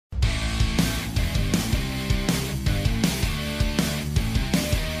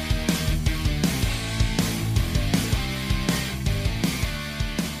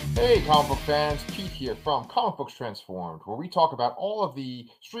Hey, comic book fans, Pete here from Comic Books Transformed, where we talk about all of the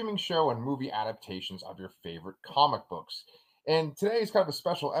streaming show and movie adaptations of your favorite comic books. And today is kind of a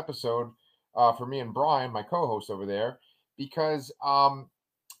special episode for me and Brian, my co-host over there, because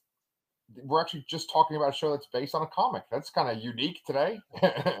we're actually just talking about a show that's based on a comic. That's kind of unique today.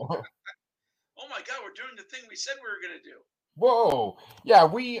 Oh my God, we're doing the thing we said we were going to do. Whoa. Yeah,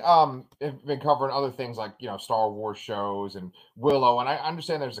 we have been covering other things like, Star Wars shows and Willow, and I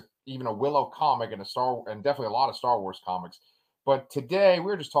understand there's even a Willow comic and definitely a lot of Star Wars comics. But today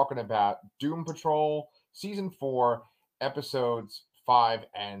we're just talking about Doom Patrol season 4, episodes 5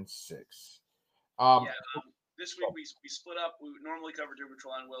 and 6. Um Yeah, this week we split up. We would normally cover Doom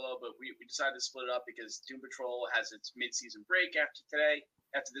Patrol and Willow, but we decided to split it up because Doom Patrol has its mid-season break after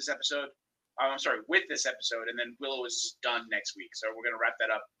this episode. I'm sorry, with this episode, and then Willow is done next week. So we're going to wrap that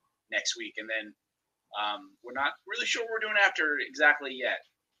up next week, and then we're not really sure what we're doing after exactly yet.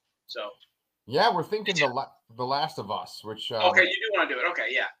 So yeah, we're thinking the Last of Us, which okay, you do want to do it. Okay,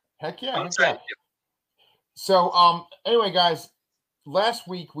 yeah. heck yeah, I'm heck yeah. excited. So anyway, guys, last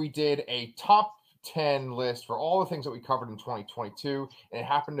week we did a top 10 list for all the things that we covered in 2022, and it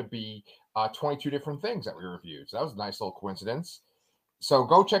happened to be 22 different things that we reviewed. So that was a nice little coincidence. So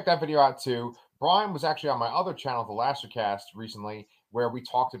go check that video out too. Brian was actually on my other channel, The Lastercast, recently, where we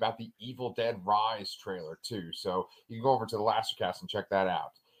talked about the Evil Dead Rise trailer too. So you can go over to The Lastercast and check that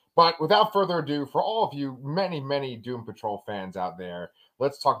out. But without further ado, for all of you many Doom Patrol fans out there,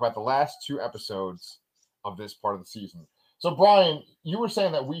 let's talk about the last 2 episodes of this part of the season. So, Brian, you were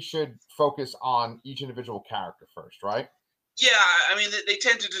saying that we should focus on each individual character first, right? Yeah, I mean, they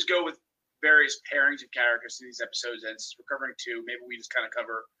tend to just go with various pairings of characters in these episodes, and since we're covering 2, maybe we just kind of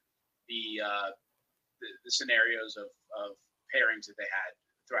cover the scenarios of pairings that they had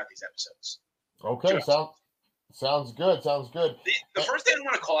throughout these episodes. Okay, sounds good. Sounds good. The first thing I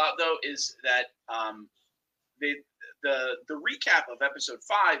want to call out though is that the recap of episode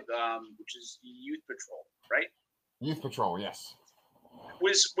 5, which is Youth Patrol, right? Youth Patrol, yes,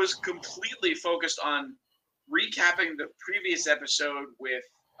 was completely focused on recapping the previous episode with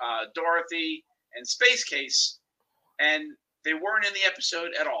Dorothy and Space Case, and they weren't in the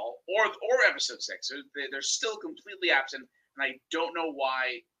episode at all, or episode 6. So they're still completely absent, and I don't know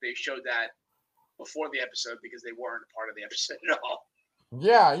why they showed that before the episode because they weren't a part of the episode at all.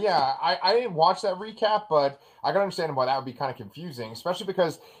 Yeah. I didn't watch that recap, but I can understand why that would be kind of confusing, especially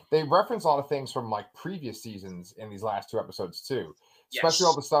because they reference a lot of things from like previous seasons in these last 2 episodes too. Especially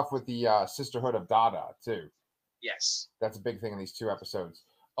all Yes. the stuff with the Sisterhood of Dada too. Yes. That's a big thing in these 2 episodes.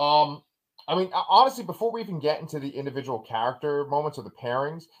 I mean, honestly, before we even get into the individual character moments or the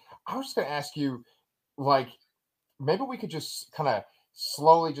pairings, I was just going to ask you, like, maybe we could just kind of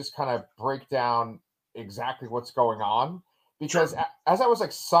slowly just kind of break down exactly what's going on. Because Sure. as I was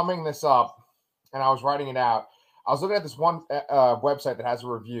like summing this up and I was writing it out, I was looking at this one website that has a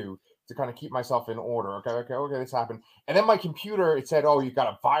review to kind of keep myself in order. Okay, this happened. And then my computer, it said, oh, you got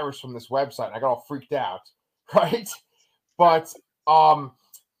a virus from this website. And I got all freaked out, right? But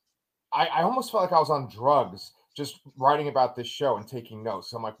I almost felt like I was on drugs just writing about this show and taking notes.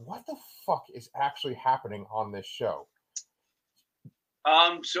 So I'm like, what the fuck is actually happening on this show?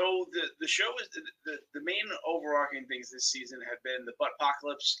 So the show is the main overarching things this season have been the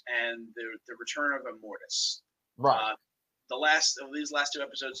Buttpocalypse and the return of Immortus. Right. The last of these last 2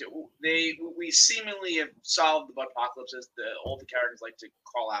 episodes, we seemingly have solved the Buttpocalypse, as all the characters like to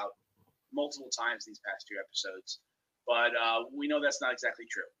call out multiple times these past 2 episodes. But we know that's not exactly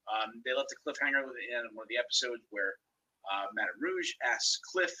true. They left a cliffhanger in one of the episodes where Madame Rouge asks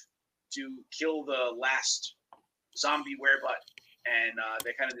Cliff to kill the last zombie werebutt, and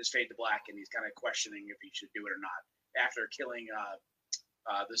they kind of just fade to black, and he's kind of questioning if he should do it or not after killing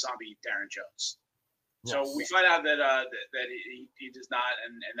the zombie Darren Jones. Yes. So we find out that he does not,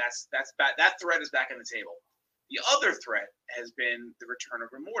 and that threat is back on the table. The other threat has been the return of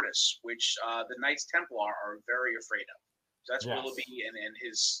Immortus, which the Knights Templar are very afraid of. So that's Willoughby and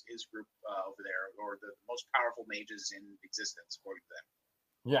his group over there, or the most powerful mages in existence, according to them.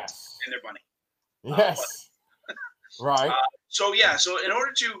 Yes. And their bunny. Yes. Right. So in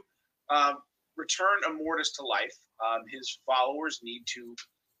order to return Immortus to life, his followers need to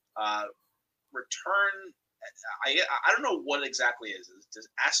return. I don't know what exactly is. Is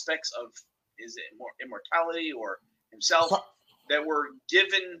aspects of his immortality or himself that were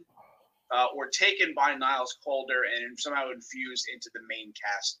given or taken by Niles Caulder and somehow infused into the main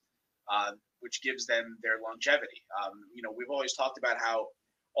cast, which gives them their longevity. We've always talked about how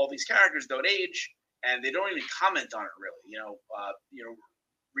all these characters don't age, and they don't even comment on it really.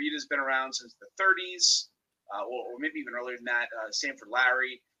 Rita's been around since the 30s, or maybe even earlier than that. Same for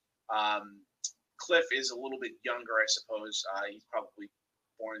Larry. Cliff is a little bit younger, I suppose. He's probably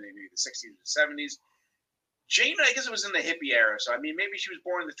born in maybe the 60s or 70s. Jane, I guess it was in the hippie era, so I mean, maybe she was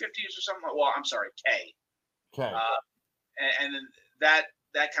born in the 50s or something. Well, I'm sorry, Kay. Okay. And then that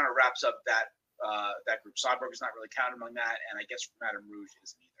kind of wraps up that group. Cyborg is not really counted among that, and I guess Madame Rouge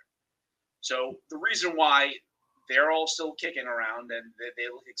isn't either. So the reason why they're all still kicking around and they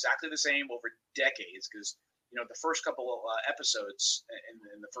look exactly the same over decades, because the first couple of episodes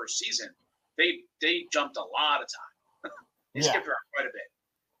in the first season, they jumped a lot of time. They skipped around quite a bit.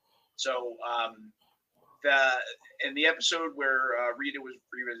 So in the episode where Rita was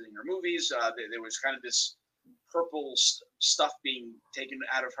revisiting her movies, there was kind of this purple stuff being taken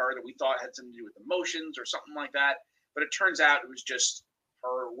out of her that we thought had something to do with emotions or something like that. But it turns out it was just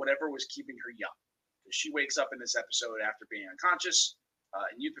her, whatever was keeping her young. She wakes up in this episode after being unconscious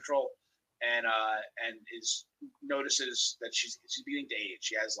in Youth Patrol, and notices that she's beginning to age.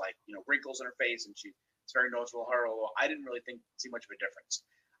 She has wrinkles in her face, and it's very noticeable to her. Although I didn't really see much of a difference.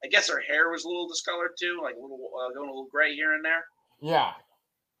 I guess her hair was a little discolored too, like a little going a little gray here and there. Yeah.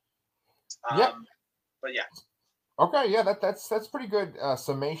 But yeah. Okay, yeah, that's pretty good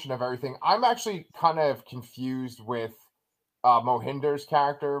summation of everything. I'm actually kind of confused with Mohinder's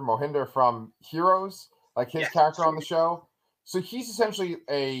character, Mohinder from Heroes, like his character on the show. So he's essentially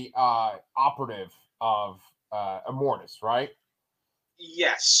a operative of Immortus, right?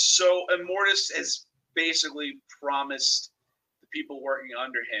 Yes. So Immortus has basically promised the people working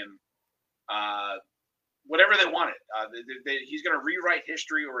under him whatever they wanted. He's going to rewrite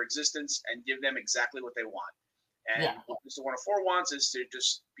history or existence and give them exactly what they want. And what Mr. 104 wants is to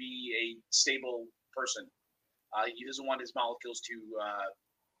just be a stable person. He doesn't want his molecules to,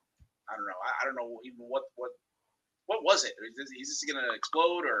 I don't know. I don't know even what was it? Is this going to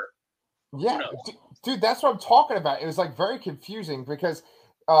explode or? Yeah, dude, that's what I'm talking about. It was like very confusing because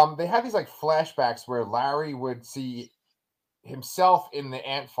they had these like flashbacks where Larry would see himself in the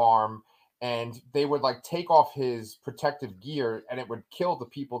ant farm and they would like take off his protective gear and it would kill the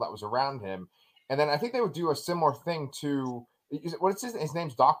people that was around him. And then I think they would do a similar thing to what's his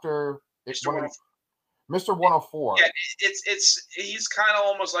name's Dr. Mr. 104. Yeah, he's kind of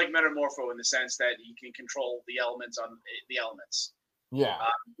almost like Metamorpho in the sense that he can control the elements on the elements. Yeah.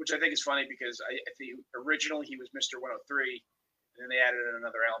 Which I think is funny because I think originally he was Mr. 103, and then they added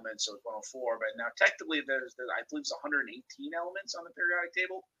another element, so it's 104. But now technically there's I believe it's 118 elements on the periodic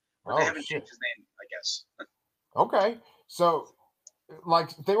table, but they haven't changed his name, I guess. Okay, so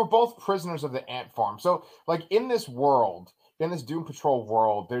like they were both prisoners of the ant farm. So like in this world, in this Doom Patrol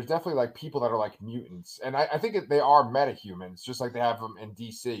world, there's definitely like people that are like mutants, and I think they are metahumans, just like they have them in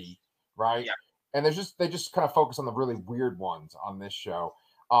DC, right? Yeah. And they just kind of focus on the really weird ones on this show,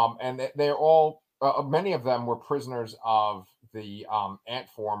 and they're all many of them were prisoners of the ant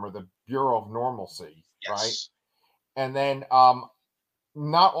form or the Bureau of Normalcy, right? And then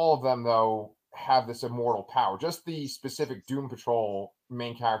not all of them though have this immortal power. Just the specific Doom Patrol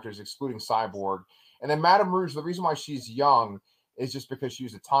main characters, excluding Cyborg. And then Madame Rouge, the reason why she's young is just because she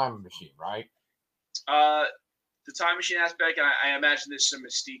used a time machine, right? The time machine aspect, and I imagine there's some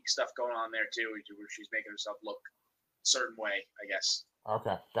Mystique stuff going on there too, where she's making herself look a certain way, I guess.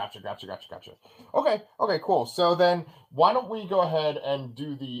 Okay, gotcha. Okay, cool. So then why don't we go ahead and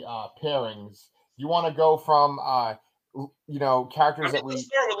do the pairings? You want to go from characters that we... Let's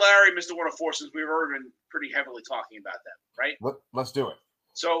start with Larry, Mr. 104, since we've already been pretty heavily talking about them, right? Let's do it.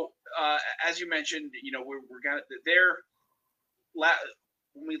 So, as you mentioned, we're gonna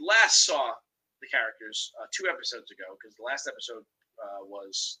when we last saw the characters 2 episodes ago, because the last episode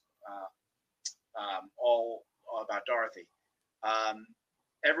was all about Dorothy.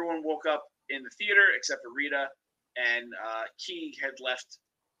 Everyone woke up in the theater except for Rita, and Keeg had left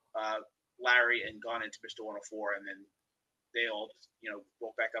Larry and gone into Mr. 104, and then they all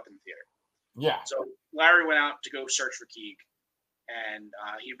woke back up in the theater. Yeah. So Larry went out to go search for Keeg, and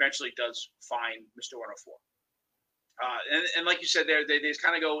he eventually does find Mr. 104. And like you said, they just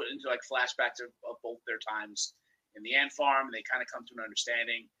kind of go into like flashbacks of both their times in the ant farm, and they kind of come to an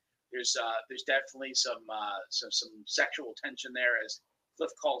understanding. There's definitely some sexual tension there, as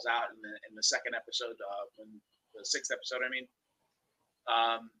Cliff calls out in the second episode, when the 6th episode, I mean.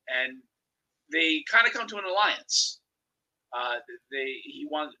 And they kind of come to an alliance.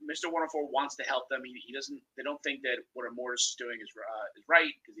 Mr. 104 wants to help them. He doesn't. They don't think that what Immortus is doing is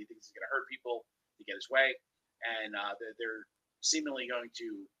right, because he thinks he's going to hurt people to get his way, and they're seemingly going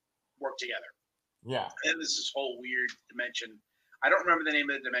to work together. Yeah. And this is whole weird dimension. I don't remember the name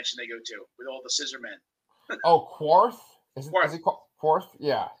of the dimension they go to with all the scissor men. Oh, Quarth? Is it Quarth?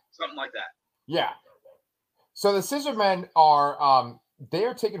 Yeah. Something like that. Yeah. So the scissor men are they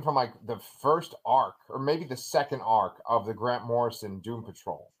are taken from like the first arc or maybe the second arc of the Grant Morrison Doom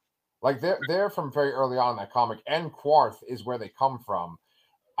Patrol. Like they're from very early on in that comic, and Quarth is where they come from.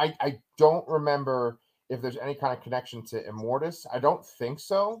 I don't remember if there's any kind of connection to Immortus. I don't think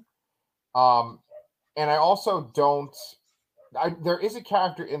so. Um, and I also don't. There is a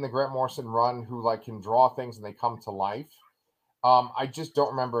character in the Grant Morrison run who like can draw things and they come to life. I just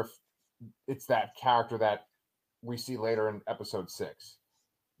don't remember if it's that character that we see later in episode 6.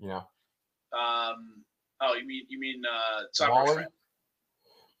 You know, Oh, you mean Cyborg's Wally. friend?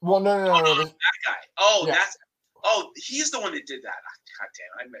 Well, no. That guy. Oh, Yeah. He's the one that did that. God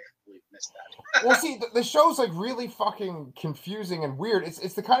damn, I completely missed that. Well, see, the show's like really fucking confusing and weird.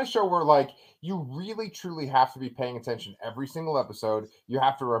 It's the kind of show where like you really truly have to be paying attention every single episode. You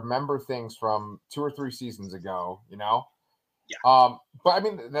have to remember things from 2 or 3 seasons ago. You know. Yeah. But I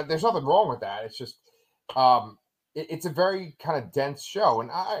mean, there's nothing wrong with that. It's just, it's a very kind of dense show,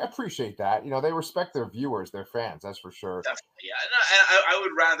 and I appreciate that. You know, they respect their viewers, their fans. That's for sure. Definitely, yeah. And I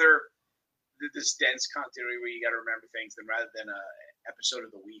would rather this dense continuity where you got to remember things than rather than a episode of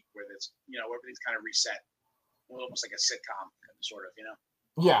the week where that's where everything's kind of reset, almost like a sitcom sort of.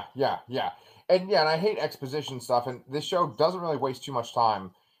 Yeah. And I hate exposition stuff, and this show doesn't really waste too much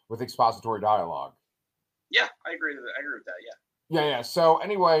time with expository dialogue. Yeah, I agree with that. Yeah. So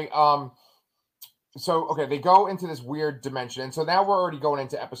anyway, so okay, they go into this weird dimension, and so now we're already going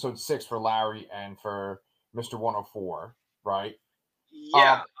into episode 6 for Larry and for Mr. 104, right?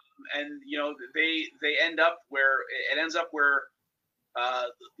 Yeah, and they end up where it ends up where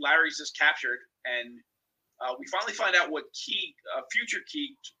Larry's just captured, and we finally find out what future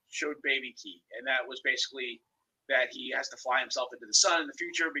Key showed baby Key, and that was basically that he has to fly himself into the sun in the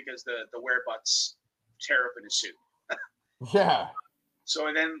future because the werebutts tear up in his suit. Yeah. So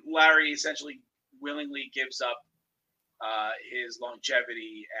and then Larry essentially willingly gives up his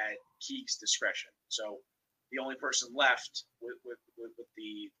longevity at Kee's discretion. So the only person left with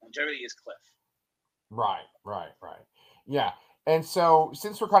the longevity is Cliff. Right. Yeah. And so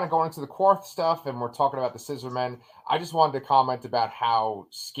since we're kind of going into the Quarth stuff and we're talking about the Scissormen, I just wanted to comment about how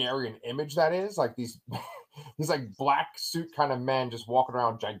scary an image that is. Like these these like black suit kind of men just walking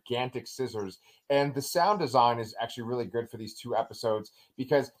around gigantic scissors. And the sound design is actually really good for these 2 episodes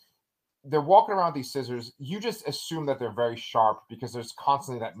because they're walking around these scissors. You just assume that they're very sharp because there's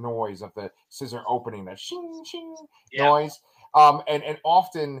constantly that noise of the scissor opening, that shing shing noise. And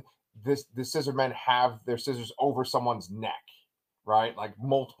often the scissor men have their scissors over someone's neck, right? Like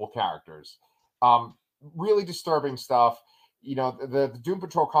multiple characters. Really disturbing stuff. You know, the Doom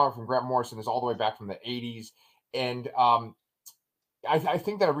Patrol comic from Grant Morrison is all the way back from the 80s. And I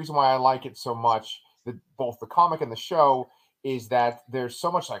think that a reason why I like it so much, both the comic and the show, is that there's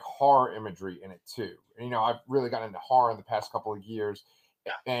so much like horror imagery in it too. And, I've really gotten into horror in the past couple of years.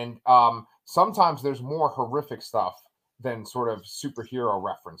 And sometimes there's more horrific stuff than sort of superhero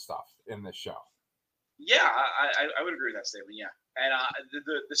reference stuff in this show. Yeah, I would agree with that statement. Yeah, and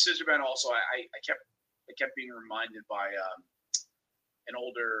the Scissormen also, I kept being reminded by an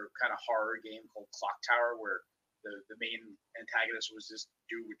older kind of horror game called Clock Tower, where the main antagonist was this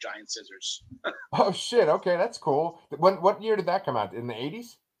dude with giant scissors. Oh shit! Okay, that's cool. What year did that come out? In the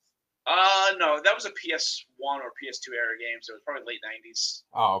 80s? No, that was a PS1 or PS2 era game, so it was probably late 90s.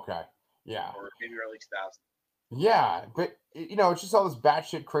 Oh, okay. Yeah. Or maybe early 2000s. Yeah, but it's just all this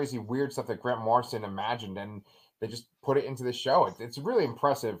batshit crazy weird stuff that Grant Morrison imagined, and they just put it into the show. It's really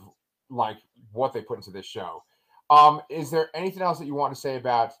impressive, like what they put into this show. Is there anything else that you want to say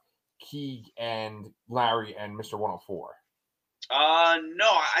about Keeg and Larry and Mr. 104? No,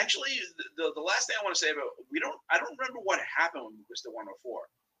 actually, the last thing I want to say about I don't remember what happened with Mr. 104.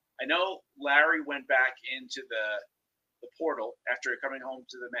 I know Larry went back into the portal after coming home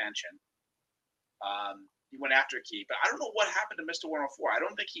to the mansion. He went after Key, but I don't know what happened to Mr. 104. I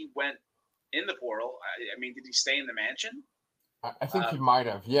don't think he went in the portal. I mean, did he stay in the mansion? I think he might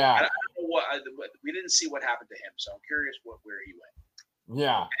have. Yeah. I don't know we didn't see what happened to him, so I'm curious where he went.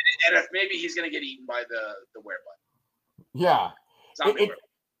 Yeah. And if maybe he's going to get eaten by the werebutt. Yeah.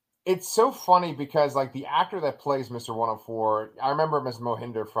 It's so funny because like the actor that plays Mr. 104, I remember him as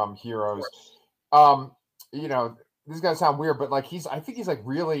Mohinder from Heroes. This is gonna sound weird, but like I think he's like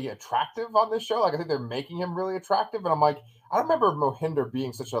really attractive on this show. Like I think they're making him really attractive, and I'm like, I don't remember Mohinder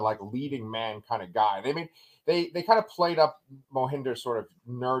being such a like leading man kind of guy. They kind of played up Mohinder's sort of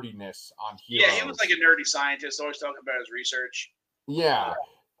nerdiness on Heroes. Yeah, he was like a nerdy scientist, always talking about his research. Yeah.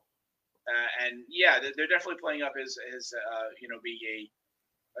 And yeah, they're definitely playing up his being a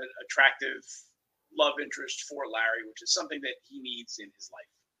attractive love interest for Larry, which is something that he needs in his life.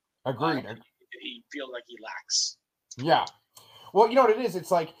 Agreed. He feels like he lacks. Yeah. Well, you know what it is?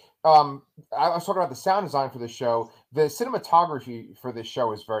 It's like I was talking about the sound design for this show. The cinematography for this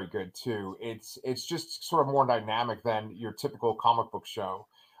show is very good too. It's just sort of more dynamic than your typical comic book show.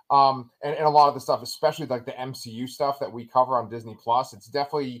 And a lot of the stuff, especially like the MCU stuff that we cover on Disney Plus, it's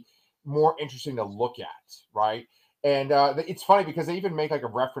definitely more interesting to look at, right? And it's funny because they even make like a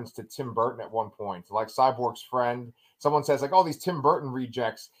reference to Tim Burton at one point, like Cyborg's friend. Someone says like, "Oh, these Tim Burton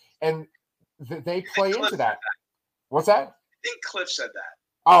rejects," and they play into that. What's that? I think Cliff said that.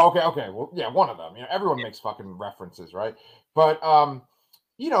 Oh, okay. Well, yeah, one of them. You know, everyone makes fucking references, right? But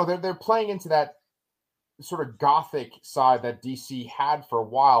you know, they're playing into that sort of gothic side that DC had for a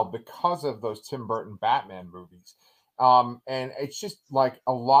while because of those Tim Burton Batman movies. And it's just like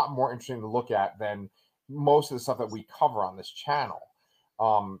a lot more interesting to look at than most of the stuff that we cover on this channel.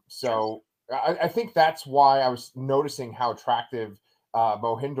 So I think that's why I was noticing how attractive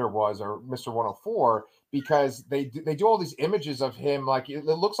Mohinder was, or Mr. 104, because they do all these images of him, like it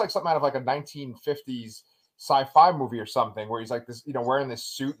looks like something out of like a 1950s sci-fi movie or something, where he's like this, you know, wearing this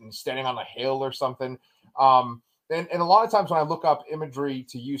suit and standing on a hill or something. And a lot of times when I look up imagery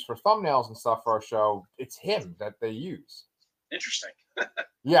to use for thumbnails and stuff for our show, it's him that they use. Interesting.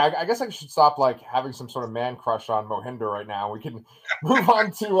 Yeah, I guess I should stop like having some sort of man crush on Mohinder right now. We can move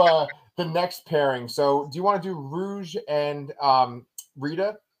on to the next pairing. So, do you want to do Rouge and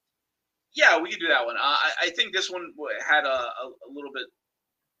Rita? Yeah, we could do that one. I think this one had a little bit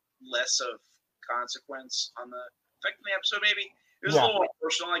less of consequence on the affecting the episode. Maybe it was a little more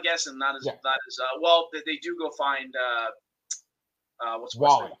personal, I guess, and not as well. They do go find what's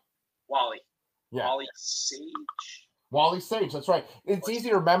Wally. Wally. Yeah. Wally Sage. Wally Sage, that's right. It's easy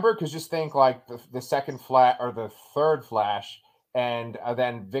to remember because just think like the second Flash or the third Flash, and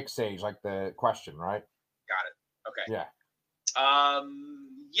then Vic Sage, like the Question, right? Got it. Okay. Yeah.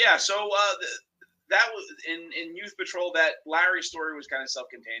 Yeah. So that was in Youth Patrol. That Larry story was kind of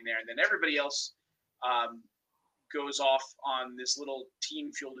self-contained there, and then everybody else goes off on this little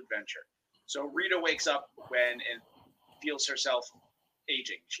team-fueled adventure. So Rita wakes up and feels herself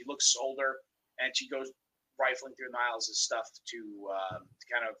aging. She looks older, and she goes rifling through Miles' stuff to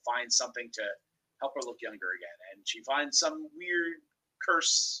kind of find something to help her look younger again. And she finds some weird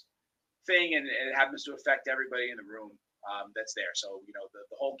curse thing, and it happens to affect everybody in the room that's there. So, you know,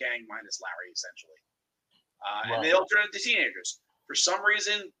 the whole gang minus Larry, essentially. Right. And they all turn into teenagers. For some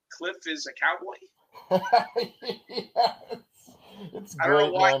reason, Cliff is a cowboy. Yes. It's I great,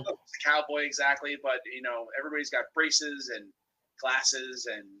 don't know why man. Cliff's a cowboy exactly, but, you know, everybody's got braces and glasses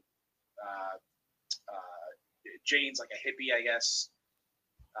and Jane's like a hippie, I guess.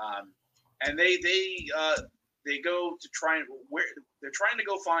 And they go to try and they're trying to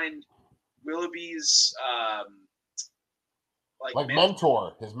go find Willoughby's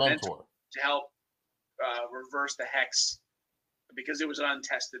mentor, his mentor, to help reverse the hex because it was an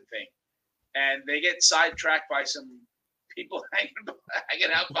untested thing. And they get sidetracked by some people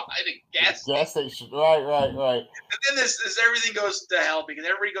hanging out behind a gas station. Right. And then this everything goes to hell because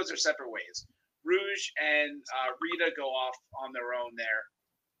everybody goes their separate ways. Rouge and Rita go off on their own there,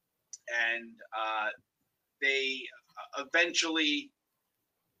 and they eventually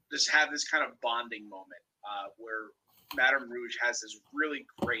just have this kind of bonding moment where Madame Rouge has this really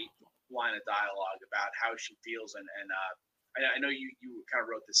great line of dialogue about how she feels, and I know you kind of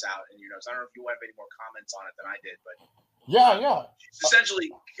wrote this out in your notes. I don't know if you have any more comments on it than I did, but yeah, she's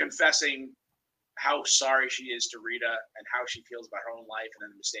essentially confessing how sorry she is to Rita and how she feels about her own life and then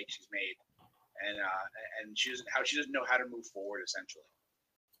the mistakes she's made. And she doesn't know how to move forward, essentially.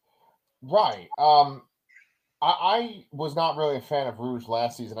 Right. I was not really a fan of Rouge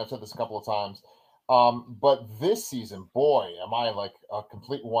last season. I've said this a couple of times. But this season, boy, am I like a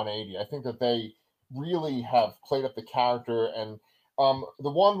complete 180. I think that they really have played up the character. And the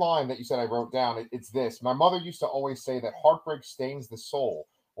one line that you said I wrote down, it's this. My mother used to always say that heartbreak stains the soul.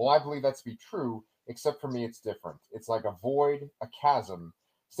 Well, I believe that to be true, except for me, it's different. It's like a void, a chasm,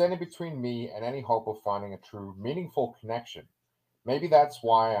 standing between me and any hope of finding a true, meaningful connection. Maybe that's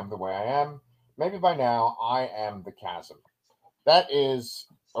why I'm the way I am. Maybe by now I am the chasm. That is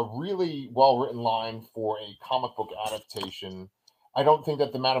a really well-written line for a comic book adaptation. I don't think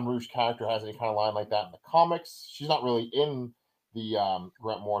that the Madame Rouge character has any kind of line like that in the comics. She's not really in the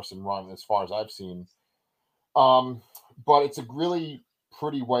Grant Morrison run as far as I've seen. But it's a really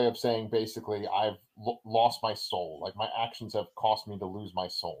pretty way of saying basically I've lost my soul. Like my actions have cost me to lose my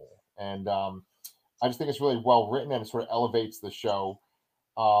soul. And I just think it's really well written and it sort of elevates the show.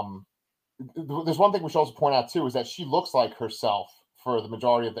 There's one thing we should also point out too, is that she looks like herself for the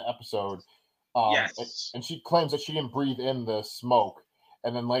majority of the episode. Yes. And she claims that she didn't breathe in the smoke.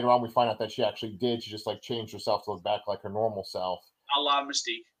 And then later on, we find out that she actually did. She just like changed herself to look back like her normal self. A la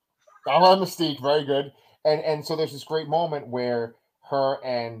Mystique. A la Mystique, very good. And so there's this great moment where her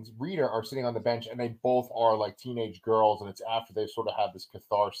and Rita are sitting on the bench, and they both are like teenage girls, and it's after they've sort of had this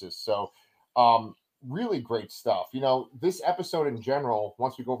catharsis. So, really great stuff. This episode in general,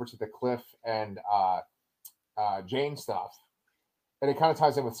 once we go over to the Cliff and Jane stuff, and it kind of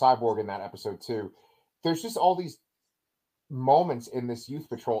ties in with Cyborg in that episode too. There's just all these moments in this Youth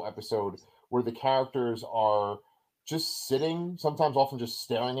Patrol episode where the characters are just sitting, sometimes often just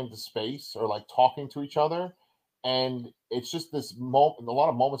staring into space or like talking to each other. And it's just this moment, a lot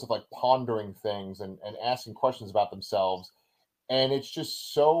of moments of like pondering things and asking questions about themselves. And it's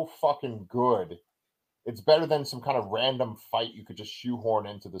just so fucking good. It's better than some kind of random fight you could just shoehorn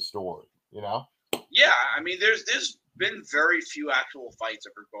into the story, Yeah, I mean, there's been very few actual fights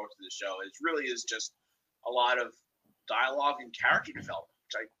over both of the show. It really is just a lot of dialogue and character development,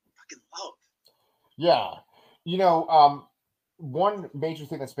 which I fucking love. Yeah. One major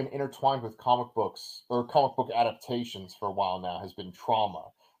thing that's been intertwined with comic books or comic book adaptations for a while now has been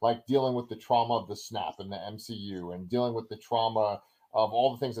trauma, like dealing with the trauma of the Snap in the MCU and dealing with the trauma of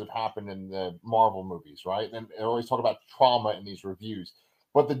all the things that have happened in the Marvel movies, right? And they always talk about trauma in these reviews.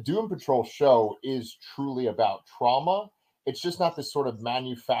 But the Doom Patrol show is truly about trauma. It's just not this sort of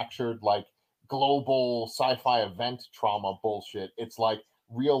manufactured, like, global sci-fi event trauma bullshit. It's like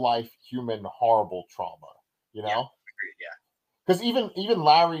real life human horrible trauma, Yeah, agreed, yeah. Because even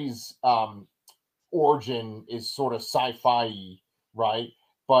Larry's origin is sort of sci-fi, right?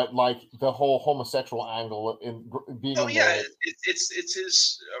 But like the whole homosexual angle in being it's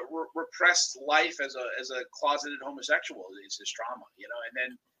his repressed life as a closeted homosexual is his trauma, and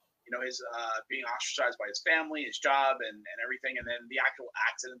then his being ostracized by his family, his job, and everything, and then the actual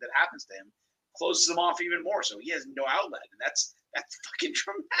accident that happens to him closes him off even more, so he has no outlet, and that's fucking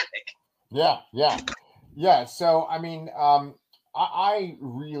traumatic. Yeah. So I mean, I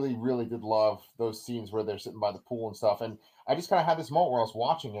really, really did love those scenes where they're sitting by the pool and stuff. And I just kind of had this moment where I was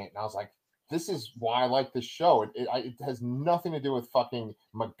watching it and I was like, this is why I like this show. It has nothing to do with fucking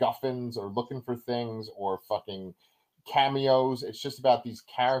MacGuffins or looking for things or fucking cameos. It's just about these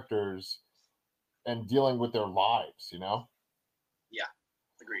characters and dealing with their lives, Yeah,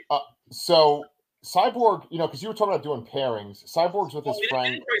 agreed. So Cyborg, because you were talking about doing pairings. Cyborg's with his friend.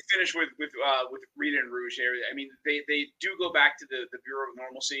 We didn't quite finish with Rita and Rouge here. I mean, they do go back to the Bureau of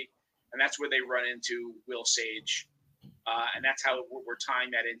Normalcy, and that's where they run into Will Sage, and that's how we're tying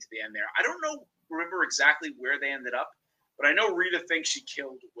that into the end there. I don't remember exactly where they ended up, but I know Rita thinks she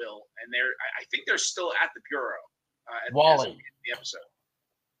killed Will, and I think they're still at the Bureau at Wally. The episode.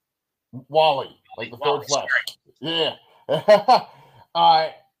 Wally, like the third flesh. Yeah.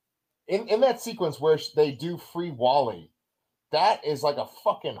 In that sequence where they do free Wally, that is like a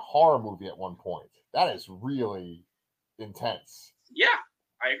fucking horror movie at one point. That is really intense. Yeah,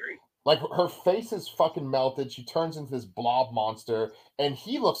 I agree. Like her face is fucking melted. She turns into this blob monster, and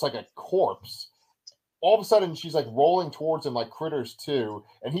he looks like a corpse. All of a sudden, she's like rolling towards him like Critters 2,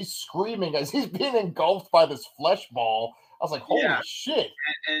 and he's screaming as he's being engulfed by this flesh ball. I was like, holy shit.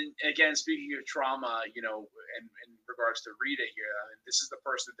 And again, speaking of trauma, in regards to Rita here, I mean, this is the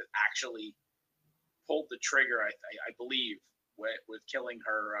person that actually pulled the trigger, I believe, with killing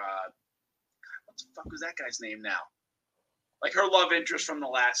her. What the fuck was that guy's name now? Like her love interest from the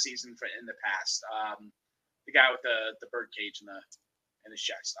last season in the past. The guy with the bird cage in his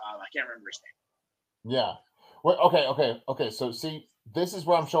chest. I can't remember his name. Yeah. Well, okay. So see, this is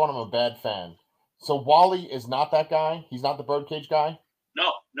where I'm showing I'm a bad fan. So Wally is not that guy? He's not the birdcage guy?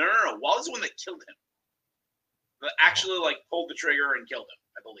 No. Wally's the one that killed him. That actually pulled the trigger and killed him,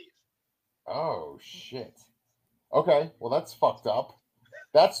 I believe. Oh shit. Okay, well that's fucked up.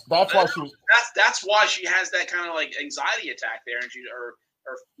 That's why she was. That's why she has that kind of anxiety attack there, and she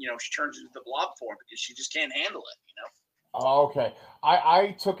turns into the blob form because she just can't handle it. Oh, okay.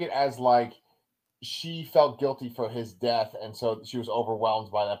 I took it as she felt guilty for his death, and so she was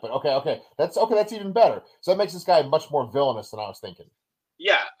overwhelmed by that. But okay. That's even better. So that makes this guy much more villainous than I was thinking.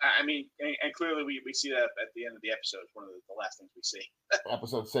 Yeah, I mean, and clearly we see that at the end of the episode. It's one of the last things we see.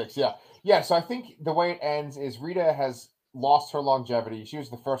 Episode 6, yeah. So I think the way it ends is Rita has lost her longevity. She was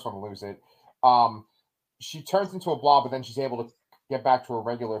the first one to lose it. She turns into a blob, but then she's able to get back to her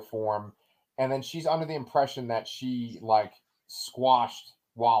regular form, and then she's under the impression that she squashed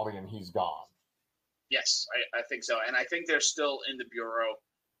Wally and he's gone. Yes, I think so, and I think they're still in the Bureau,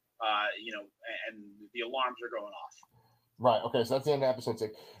 and the alarms are going off. Right. Okay. So that's the end of episode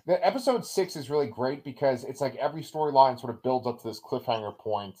 6. The episode 6 is really great because it's like every storyline sort of builds up to this cliffhanger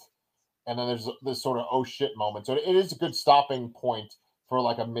point, and then there's this sort of oh shit moment. So it is a good stopping point for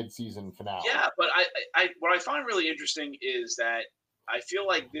like a mid-season finale. Yeah, but I what I find really interesting is that I feel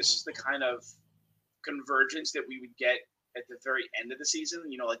like this is the kind of convergence that we would get at the very end of the season.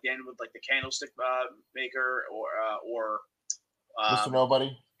 You know, like the end with like the Candlestick Maker or Mr. um, Nobody.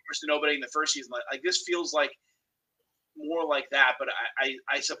 Mr. Nobody in the first season. Like this feels like more like that. But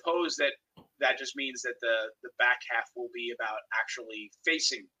I suppose that just means that the back half will be about actually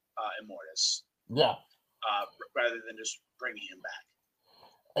facing Immortus. Yeah. Rather than just bringing him back.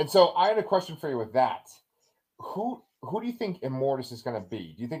 And so I had a question for you with that. Who do you think Immortus is going to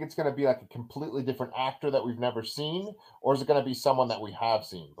be? Do you think it's going to be like a completely different actor that we've never seen, or is it going to be someone that we have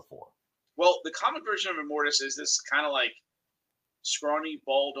seen before? Well, the comic version of Immortus is this kind of like scrawny,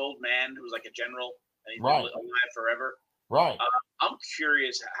 bald old man who's like a general and he's been alive forever. Right. I'm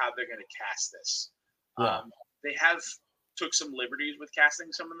curious how they're going to cast this. Yeah. They have took some liberties with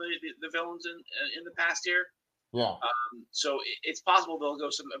casting some of the villains in the past year. Yeah. So it's possible they'll go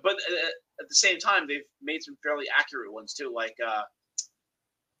some, but at the same time, they've made some fairly accurate ones too. Like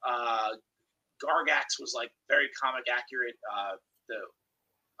Gargax was like very comic accurate. The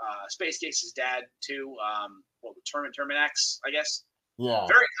Space Case's dad too. Well, Terminax, I guess. Yeah.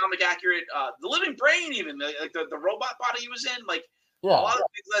 Very comic accurate. The Living Brain, even like the robot body he was in, like a lot of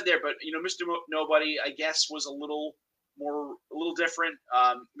things led there. But you know, Mr. Nobody, I guess, was a little different.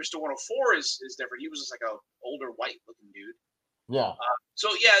 Mr. 104 is different. He was just like a older white looking dude. Yeah. So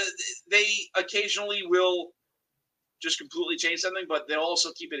yeah, they occasionally will just completely change something, but they'll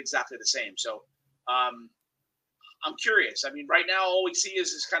also keep it exactly the same. So I'm curious. I mean, right now all we see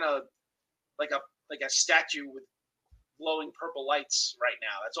is kind of like a statue with glowing purple lights right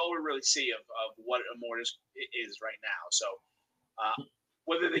now. That's all we really see of what Immortus is right now. So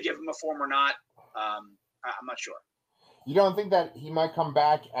whether they give him a form or not, I'm not sure. You don't think that he might come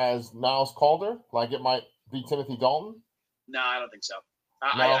back as Niles Calder? Like it might be Timothy Dalton? No, I don't think so.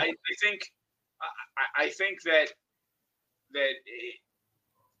 No? I think that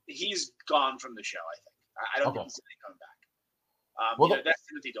he's gone from the show. I don't think he's going to come back. That's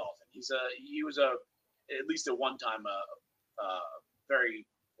Timothy Dalton. He was at least at one time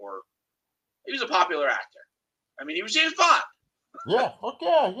he was a popular actor. I mean, he was James Bond. Yeah.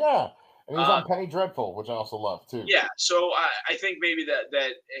 Okay. Yeah. And he's on Penny Dreadful, which I also love too. Yeah. So I think maybe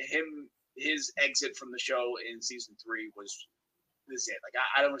that his exit from the show in season 3 was this it. Like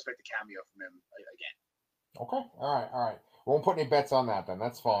I don't expect a cameo from him again. Okay. All right. Won't put any bets on that then.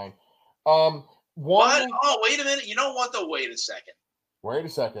 That's fine. Oh, wait a minute. You know what though? Wait a second.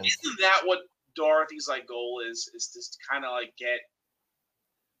 Isn't that what Dorothy's like goal is just kind of like get,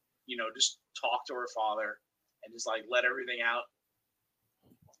 just talk to her father and just like let everything out?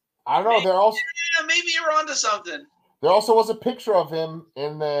 I don't know. Maybe you're onto something. There also was a picture of him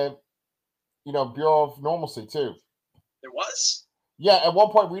in the, Bureau of Normalcy too. There was? Yeah. At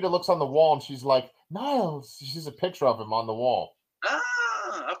one point, Rita looks on the wall and she's like, Niles. She sees a picture of him on the wall.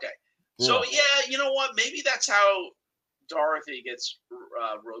 Ah, okay. Yeah. So yeah, you know what? Maybe that's how Dorothy gets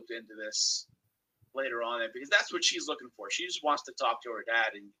roped into this later on, because that's what she's looking for. She just wants to talk to her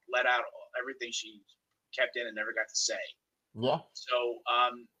dad and let out everything she kept in and never got to say. Yeah. So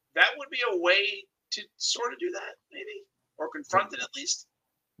that would be a way to sort of do that, maybe, or confront it at least.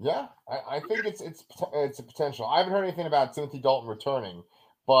 Yeah, I think it's a potential. I haven't heard anything about Timothy Dalton returning,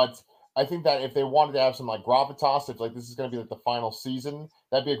 but I think that if they wanted to have some like gravitas, if like this is going to be like the final season,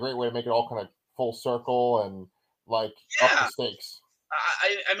 that'd be a great way to make it all kind of full circle and like up the stakes.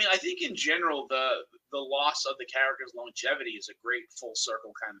 I mean, I think in general the loss of the character's longevity is a great full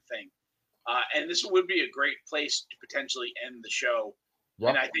circle kind of thing, and this would be a great place to potentially end the show. Yep.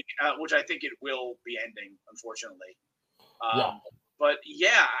 And I think, which I think it will be ending, unfortunately. But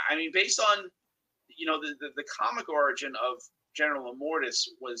yeah, I mean, based on the comic origin of General Immortus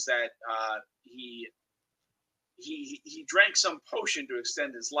was that he drank some potion to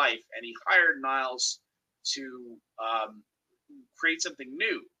extend his life, and he hired Niles to create something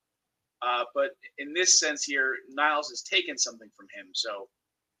new. But in this sense here, Niles has taken something from him, so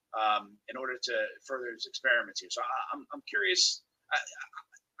in order to further his experiments here. So I'm curious.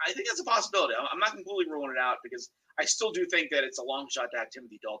 I think that's a possibility. I'm not completely ruling it out because I still do think that it's a long shot to have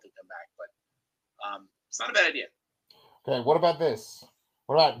Timothy Dalton come back, but it's not a bad idea. Okay, what about this?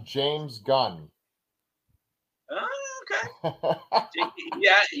 What about James Gunn? Okay.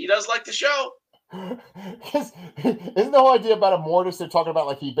 Yeah, he does like the show. Because isn't the whole idea about Immortus, they're talking about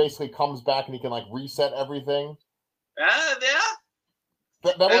like he basically comes back and he can like reset everything? Yeah.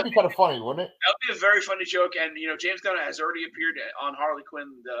 That would be kind of funny, wouldn't it? That would be a very funny joke, and James Gunn has already appeared on Harley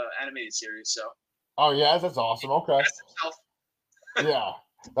Quinn, the animated series. So. Oh yeah, that's awesome. Okay. That's himself. Yeah.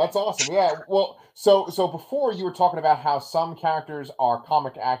 That's awesome. Yeah. Well, so before you were talking about how some characters are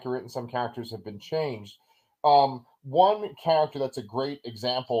comic accurate and some characters have been changed. One character that's a great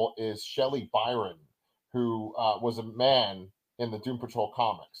example is Shelley Byron, who was a man in the Doom Patrol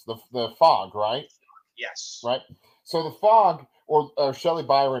comics, the Fog, right? Yes. Right. So the Fog or Shelley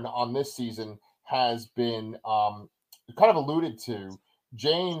Byron on this season has been kind of alluded to.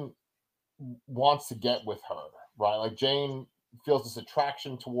 Jane wants to get with her, right? Like Jane feels this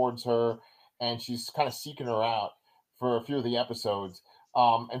attraction towards her, and she's kind of seeking her out for a few of the episodes.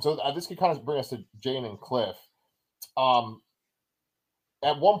 And so this could kind of bring us to Jane and Cliff. Um,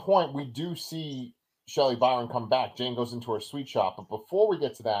 at one point, we do see Shelley Byron come back. Jane goes into her sweet shop, but before we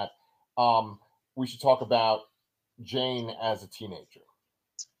get to that, we should talk about Jane as a teenager.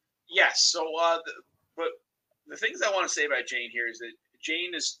 Yes. So, but the things I want to say about Jane here is that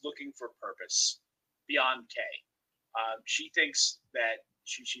Jane is looking for purpose beyond Kay. She thinks that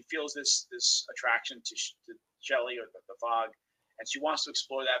she feels this attraction to Shelley or the Fog, and she wants to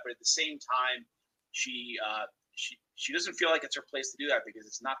explore that. But at the same time, she doesn't feel like it's her place to do that because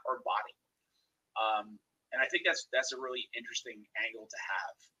it's not her body. And I think that's a really interesting angle to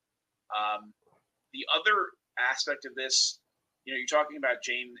have. The other aspect of this, you're talking about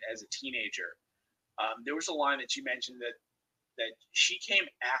Jane as a teenager. There was a line that she mentioned that she came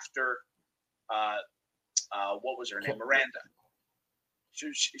after what was her name? Miranda.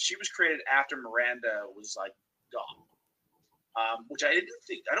 She was created after Miranda was like gone, which I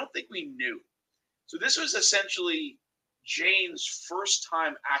don't think we knew. So this was essentially Jane's first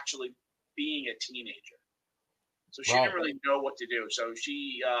time actually being a teenager. So she didn't really know what to do. So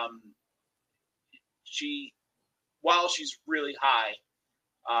she while she's really high,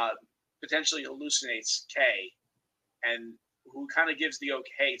 potentially hallucinates Kay, and who kind of gives the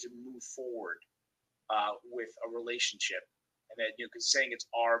okay to move forward with a relationship, and that because saying it's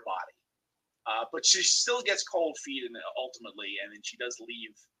our body, but she still gets cold feet, and ultimately, and then she does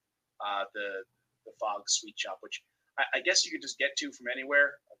leave the Fog sweet shop, which I guess you could just get to from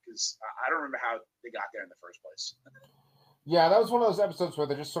anywhere because I don't remember how they got there in the first place. Yeah, that was one of those episodes where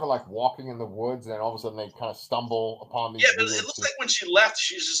they're just sort of like walking in the woods, and then all of a sudden they kind of stumble upon these. Yeah, but it looks like when she left,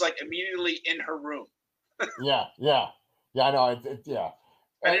 she's just like immediately in her room. yeah. I know. Yeah.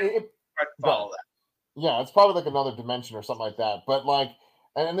 I didn't follow that. Yeah, it's probably like another dimension or something like that. But like,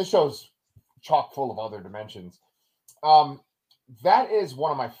 and this show's chock full of other dimensions. That is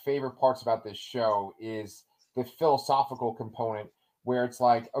one of my favorite parts about this show is the philosophical component where it's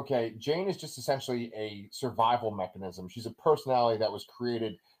like, okay, Jane is just essentially a survival mechanism. She's a personality that was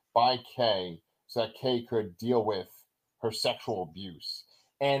created by Kay so that Kay could deal with her sexual abuse.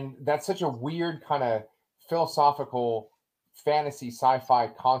 And that's such a weird kind of philosophical fantasy sci-fi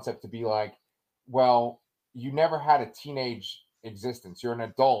concept to be like, well, you never had a teenage existence. You're an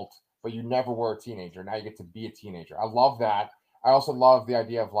adult, but you never were a teenager. Now you get to be a teenager. I love that. I also love the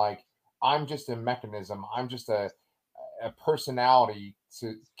idea of like, I'm just a mechanism. I'm just a personality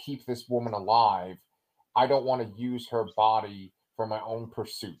to keep this woman alive. I don't want to use her body for my own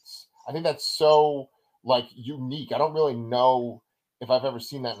pursuits. I think that's so like unique. I don't really know if I've ever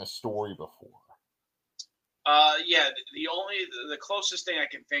seen that in a story before. Yeah, the closest thing I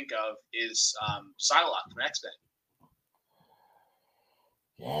can think of is Psylocke from X-Men.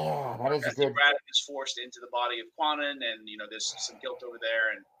 Yeah, that is a good. Braddock is forced into the body of Quanon, and there's some guilt over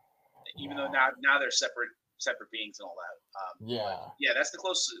there, and even though now they're separate beings and all that. Yeah, that's the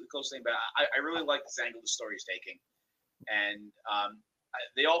closest thing. But I really like this angle the story is taking, and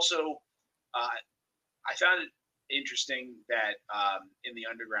they also I found it interesting that in the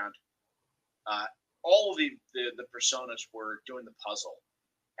underground, all of the personas were doing the puzzle,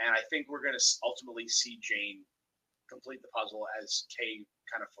 and I think we're going to ultimately see Jane complete the puzzle as Kay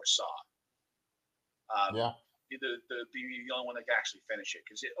kind of foresaw. Be the only one that can actually finish it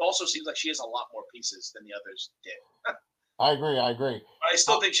because it also seems like she has a lot more pieces than the others did. I agree. But I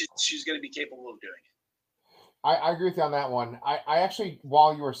still think she's going to be capable of doing it. I agree with you on that one. I actually,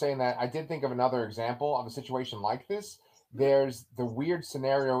 while you were saying that, I did think of another example of a situation like this. There's the weird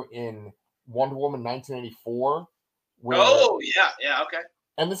scenario in Wonder Woman 1984. Okay.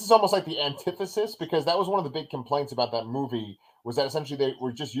 And this is almost like the antithesis because that was one of the big complaints about that movie was that essentially they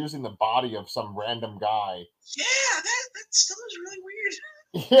were just using the body of some random guy. Yeah, that still is really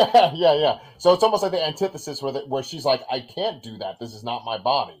weird. Yeah. So it's almost like the antithesis where she's like, I can't do that. This is not my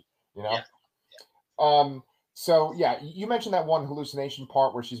body, Yeah. So yeah, you mentioned that one hallucination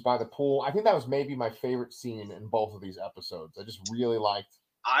part where she's by the pool. I think that was maybe my favorite scene in both of these episodes. I just really liked.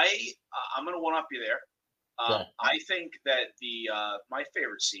 I'm gonna one up you there. Okay. I think that my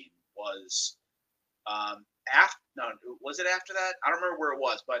favorite scene was was it after that? I don't remember where it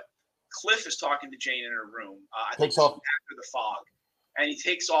was, but Cliff is talking to Jane in her room. I think Takes off. after the fog, and he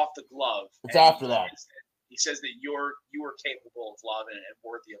takes off the glove. It's after that. He says that you are capable of love and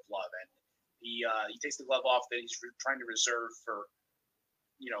worthy of love, and he takes the glove off that he's trying to reserve for,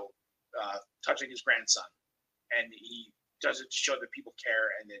 touching his grandson, and he does it to show that people care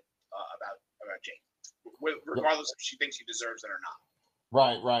and that about Jane, regardless if she thinks he deserves it or not.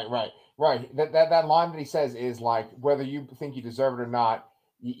 Right. That line that he says is like, whether you think you deserve it or not,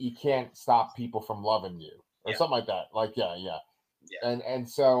 you can't stop people from loving you, or something like that. Like, yeah. And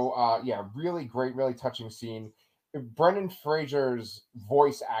so, really great, really touching scene. Brendan Fraser's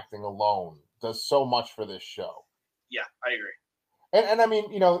voice acting alone does so much for this show. Yeah, I agree. And I mean,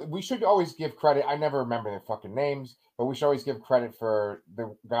 we should always give credit. I never remember their fucking names, but we should always give credit for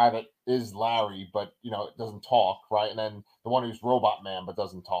the guy that is Larry, but doesn't talk, right? And then the one who's Robot Man, but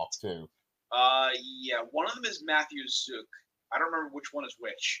doesn't talk too. Yeah, one of them is Matthew Zook. I don't remember which one is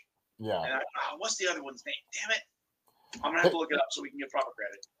which. Yeah. And what's the other one's name? Damn it! I'm gonna have to look it up so we can get proper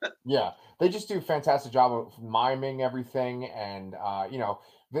credit. Yeah, they just do a fantastic job of miming everything, and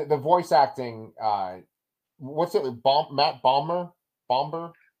the voice acting. What's it? Matt Bomer.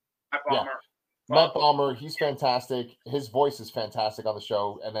 Yeah. Matt Bomer, he's fantastic. His voice is fantastic on the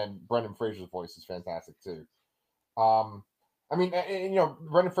show, and then Brendan Fraser's voice is fantastic too. I mean,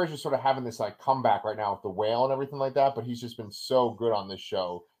 Brendan Fraser's sort of having this like comeback right now with The Whale and everything like that, but he's just been so good on this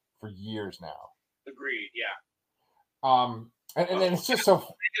show for years now. Agreed. Yeah. And then it's just so.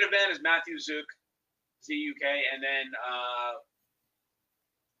 Negative band is Matthew Zook, ZUK, and then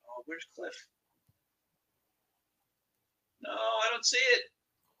where's Cliff? No, I don't see it.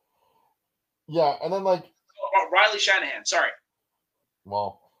 Yeah, and then like Riley Shanahan. Sorry.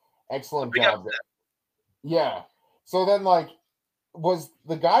 Well, excellent job. Yeah. So then, like, was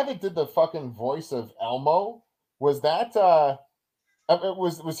the guy that did the fucking voice of Elmo? Was that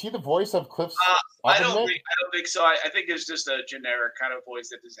was he the voice of Cliff's? I don't think so. I think it's just a generic kind of voice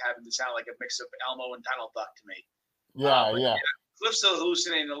that is having to sound like a mix of Elmo and Donald Duck to me. Yeah. Cliff's still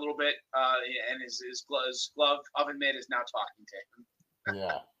hallucinating a little bit, and his glove oven mitt is now talking to him.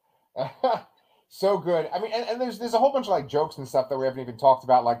 Yeah. So good. I mean, and there's a whole bunch of like jokes and stuff that we haven't even talked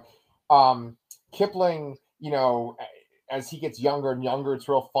about. Like Kipling, as he gets younger and younger, it's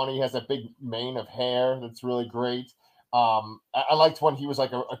real funny. He has a big mane of hair that's really great. I liked when he was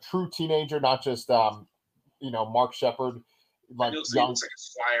like a true teenager, not just Mark Shepard, like young. Looks like a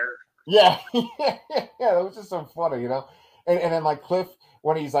squire. Yeah, yeah, that was just so funny, And then like Cliff,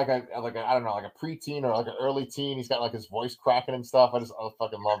 when he's like a I don't know, like a preteen or like an early teen, he's got like his voice cracking and stuff. I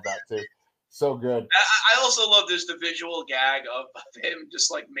fucking love that too. So good. I also love the visual gag of him just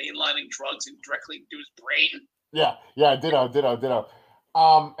like mainlining drugs and directly into his brain. Yeah, ditto.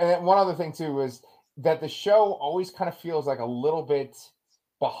 And then one other thing too is that the show always kind of feels like a little bit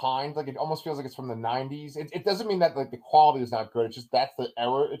behind. Like it almost feels like it's from the 90s. It doesn't mean that like the quality is not good. It's just that's the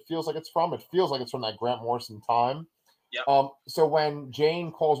era it feels like it's from. It feels like it's from that Grant Morrison time. Yeah. So when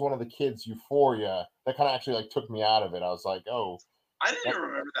Jane calls one of the kids Euphoria, that kind of actually like took me out of it. I was like, oh. I didn't even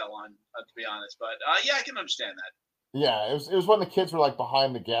remember that line, to be honest, but yeah, I can understand that. Yeah, it was when the kids were like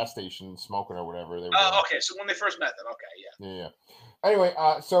behind the gas station smoking or whatever. Okay, so when they first met them, okay, yeah. Anyway,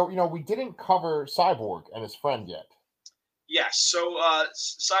 so we didn't cover Cyborg and his friend yet. Yes, so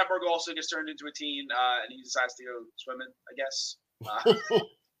Cyborg also gets turned into a teen, and he decides to go swimming, I guess.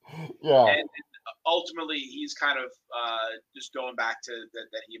 Yeah. And ultimately, he's kind of just going back to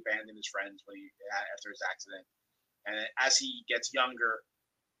that he abandoned his friends after his accident. And as he gets younger,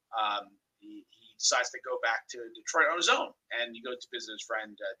 he decides to go back to Detroit on his own, and he goes to visit his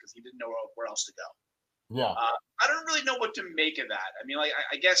friend because he didn't know where else to go. Yeah. I don't really know what to make of that. I mean, like,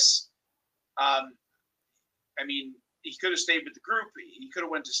 I guess, he could have stayed with the group. He could have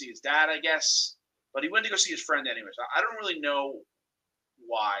went to see his dad, I guess, but he went to go see his friend anyway. So I don't really know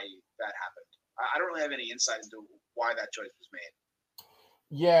why that happened. I don't really have any insight into why that choice was made.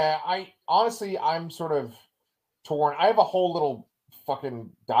 Yeah, I'm sort of torn. I have a whole little fucking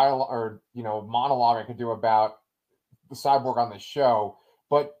dialogue or monologue I could do about the Cyborg on this show,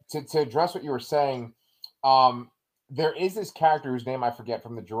 but to address what you were saying, there is this character whose name I forget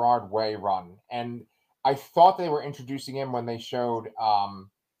from the Gerard Way run, and I thought they were introducing him when they showed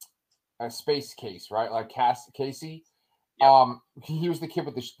a Space Case, right? Like Casey. Yep. He was the kid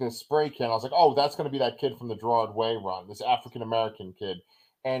with the spray can. I was like, oh, that's going to be that kid from the Gerard Way run, this African American kid.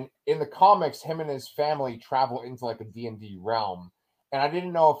 And in the comics, him and his family travel into like a D&D realm. And I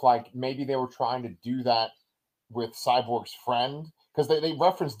didn't know if like maybe they were trying to do that with Cyborg's friend, because they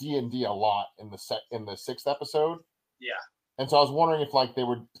reference D&D a lot in the 6th episode. Yeah. And so I was wondering if like they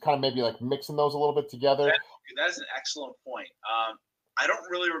were kind of maybe like mixing those a little bit together. That is an excellent point. I don't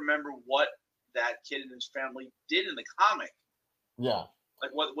really remember what that kid and his family did in the comic, Yeah.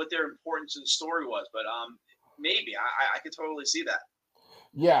 like what their importance in the story was. But maybe I could totally see that.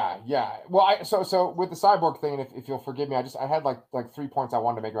 Yeah, yeah. Well, so with the cyborg thing, and if you'll forgive me, I had like 3 points I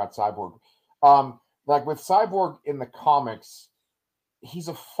wanted to make about cyborg. Like with cyborg in the comics, he's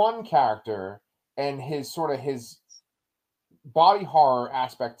a fun character, and his body horror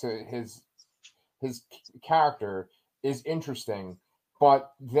aspect to his character is interesting,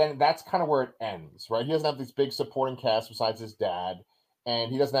 but then that's kind of where it ends, right? He doesn't have this big supporting cast besides his dad,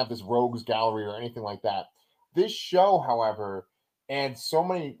 and he doesn't have this rogues gallery or anything like that. This show, however, adds so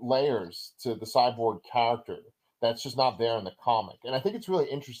many layers to the cyborg character that's just not there in the comic. And I think it's really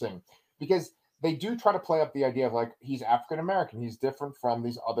interesting because they do try to play up the idea of like he's African American, he's different from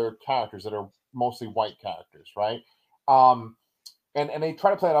these other characters that are mostly white characters, right? Um, and they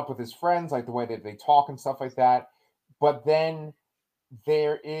try to play it up with his friends, like the way that they talk and stuff like that. But then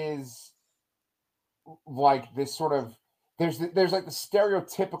there is like this sort of there's like the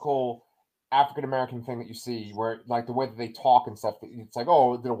stereotypical African American thing that you see where like the way that they talk and stuff. It's like,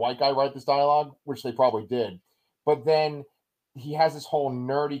 oh, did a white guy write this dialogue? Which they probably did. But then he has this whole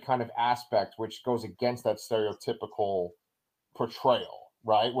nerdy kind of aspect, which goes against that stereotypical portrayal,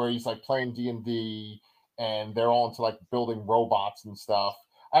 right? Where he's like playing D&D and they're all into like building robots and stuff.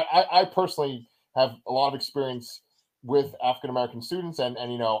 I personally have a lot of experience with African American students, and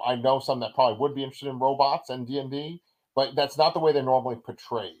I know some that probably would be interested in robots and D&D, but that's not the way they're normally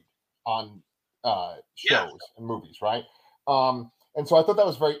portrayed on shows and movies, right? And so I thought that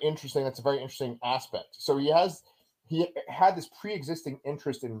was very interesting. That's a very interesting aspect. So he had this pre-existing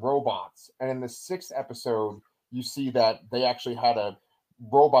interest in robots, and in the 6th episode, you see that they actually had a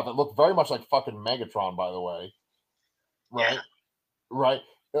robot that looked very much like fucking Megatron, by the way, right? Yeah. Right.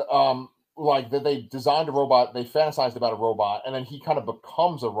 Like that they designed a robot, they fantasized about a robot, and then he kind of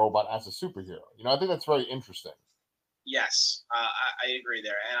becomes a robot as a superhero. I think that's very interesting. Yes, I agree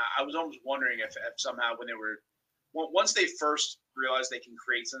there, and I was almost wondering if somehow when they were once they first realized they can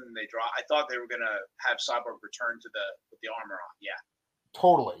create something they draw, I thought they were gonna have Cyborg return to with the armor on. Yeah,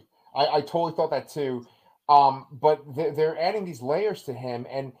 Totally. I totally thought that too. But they're adding these layers to him,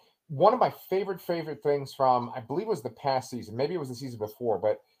 and one of my favorite things from, I believe it was the past season, maybe it was the season before,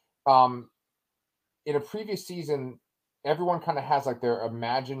 but in a previous season, everyone kind of has like their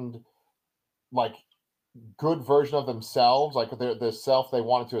imagined like good version of themselves, like the self they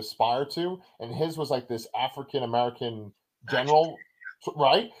wanted to aspire to, and his was like this African American general,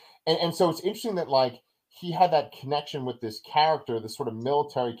 right? And so it's interesting that like he had that connection with this character, this sort of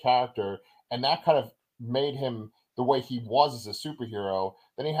military character, and that kind of made him the way he was as a superhero.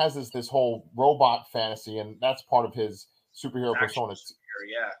 Then he has this whole robot fantasy, and that's part of his superhero persona.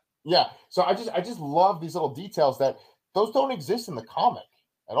 Yeah. Yeah. So I just love these little details that those don't exist in the comic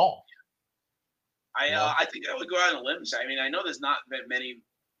at all. I think I would go out on a limb and say, I mean, I know there's not very many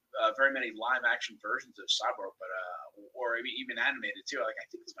live action versions of Cyborg, but or even animated too. Like I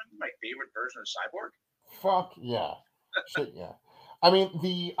think this might be my favorite version of Cyborg. Fuck yeah, shit yeah. I mean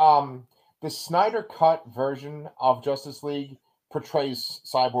the Snyder cut version of Justice League portrays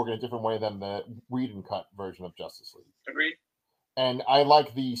Cyborg in a different way than the Whedon cut version of Justice League. Agreed. And I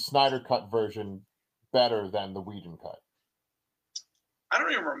like the Snyder cut version better than the Whedon cut. I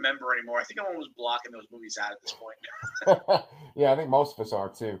don't even remember anymore. I think I'm almost blocking those movies out at this point. Yeah, I think most of us are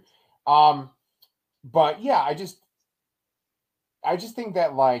too. But yeah, I just think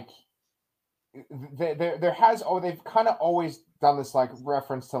that like there has they've kind of always done this like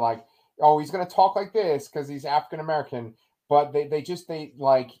reference to like, oh, he's gonna talk like this because he's African American, but they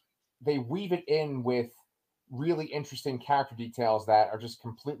weave it in with really interesting character details that are just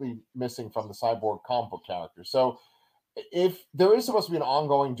completely missing from the Cyborg comic book character. So if there is supposed to be an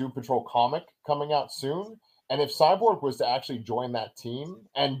ongoing Doom Patrol comic coming out soon, and if Cyborg was to actually join that team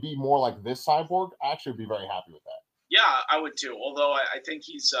and be more like this Cyborg, I actually would be very happy with that. Yeah, I would too. Although I think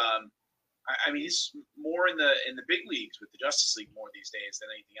he's, I mean, he's more in the big leagues with the Justice League more these days than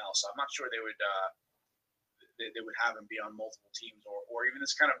anything else. So I'm not sure they would have him be on multiple teams or even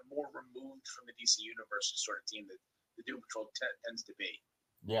this kind of more removed from the DC universe sort of team that the Doom Patrol tends to be.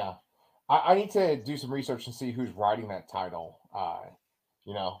 Yeah. I need to do some research and see who's writing that title.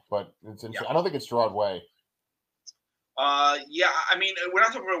 But it's interesting. Yeah. I don't think it's Gerard Way. Yeah, I mean, we're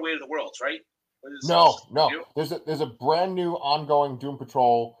not talking about Way of the Worlds, right? No. There's a brand new ongoing Doom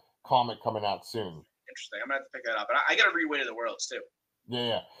Patrol comic coming out soon. Interesting. I'm gonna have to pick that up, but I gotta read Way of the Worlds too.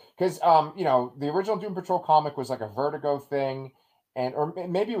 Yeah, because the original Doom Patrol comic was like a Vertigo thing, or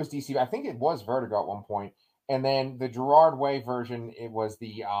maybe it was DC. I think it was Vertigo at one point, And then the Gerard Way version, it was the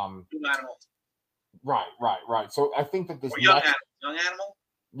New Animal. Right. So I think that this Or Young Animal.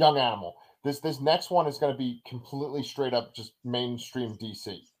 Young Animal. This next one is going to be completely straight up just mainstream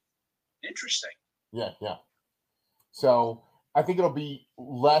DC. Interesting. Yeah. So I think it'll be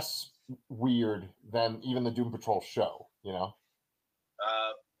less weird than even the Doom Patrol show. We'll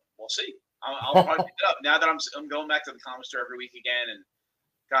see. I'll probably pick it up now that I'm going back to the comic store every week again, and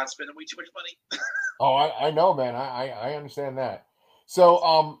God, spending way too much money. Oh, I know, man. I understand that.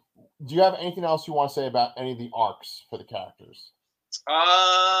 So, do you have anything else you want to say about any of the arcs for the characters?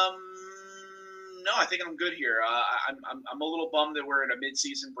 No, I think I'm good here. I'm a little bummed that we're in a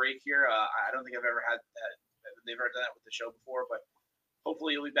mid-season break here. I don't think I've ever had that. They've ever done that with the show before, but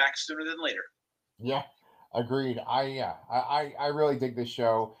hopefully you'll be back sooner than later. Yeah, agreed. I really dig this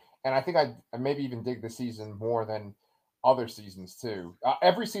show, and I think I maybe even dig this season more than other seasons too.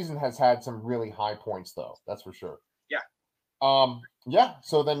 Every season has had some really high points, though. That's for sure. Yeah. Yeah.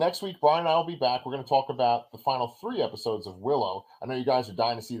 So then next week, Brian and I will be back. We're going to talk about the final 3 episodes of Willow. I know you guys are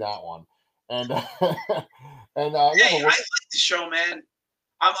dying to see that one, and and hey, I like the show, man.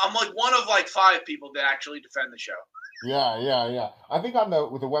 I'm like one of like 5 people that actually defend the show. Yeah. I think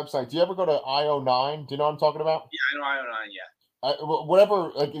with the website. Do you ever go to IO9? Do you know what I'm talking about? Yeah, I know IO9. Yeah.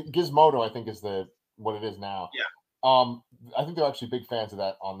 Whatever, like Gizmodo, I think is what it is now. Yeah. I think they're actually big fans of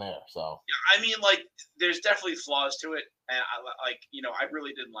that on there. So yeah, I mean, like, there's definitely flaws to it, and I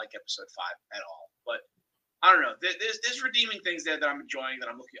really didn't like episode 5 at all. But I don't know. There's redeeming things there that I'm enjoying. That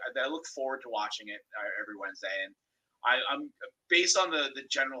I look forward to watching it every Wednesday, and I'm based on the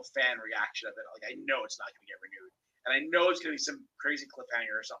general fan reaction of it. Like, I know it's not going to get renewed, and I know it's going to be some crazy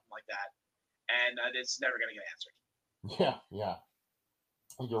cliffhanger or something like that, and it's never going to get answered. Yeah.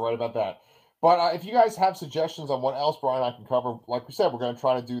 I think you're right about that. But if you guys have suggestions on what else Brian and I can cover, like we said, we're going to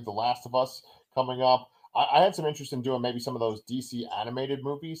try to do The Last of Us coming up. I had some interest in doing maybe some of those DC animated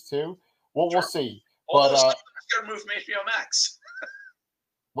movies too. Well, sure. We'll see. All those got removed from HBO Max.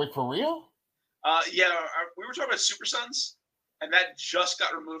 Wait, for real? Yeah, we were talking about Super Sons, and that just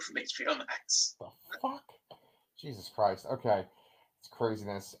got removed from HBO Max. The fuck? Jesus Christ. Okay. It's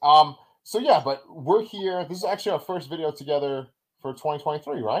craziness. So yeah, but we're here. This is actually our first video together for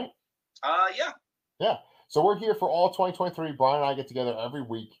 2023, right? Yeah. So we're here for all 2023. Brian and I get together every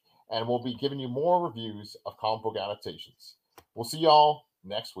week, and we'll be giving you more reviews of comic book adaptations. We'll see y'all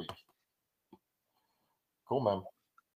next week. Cool, man.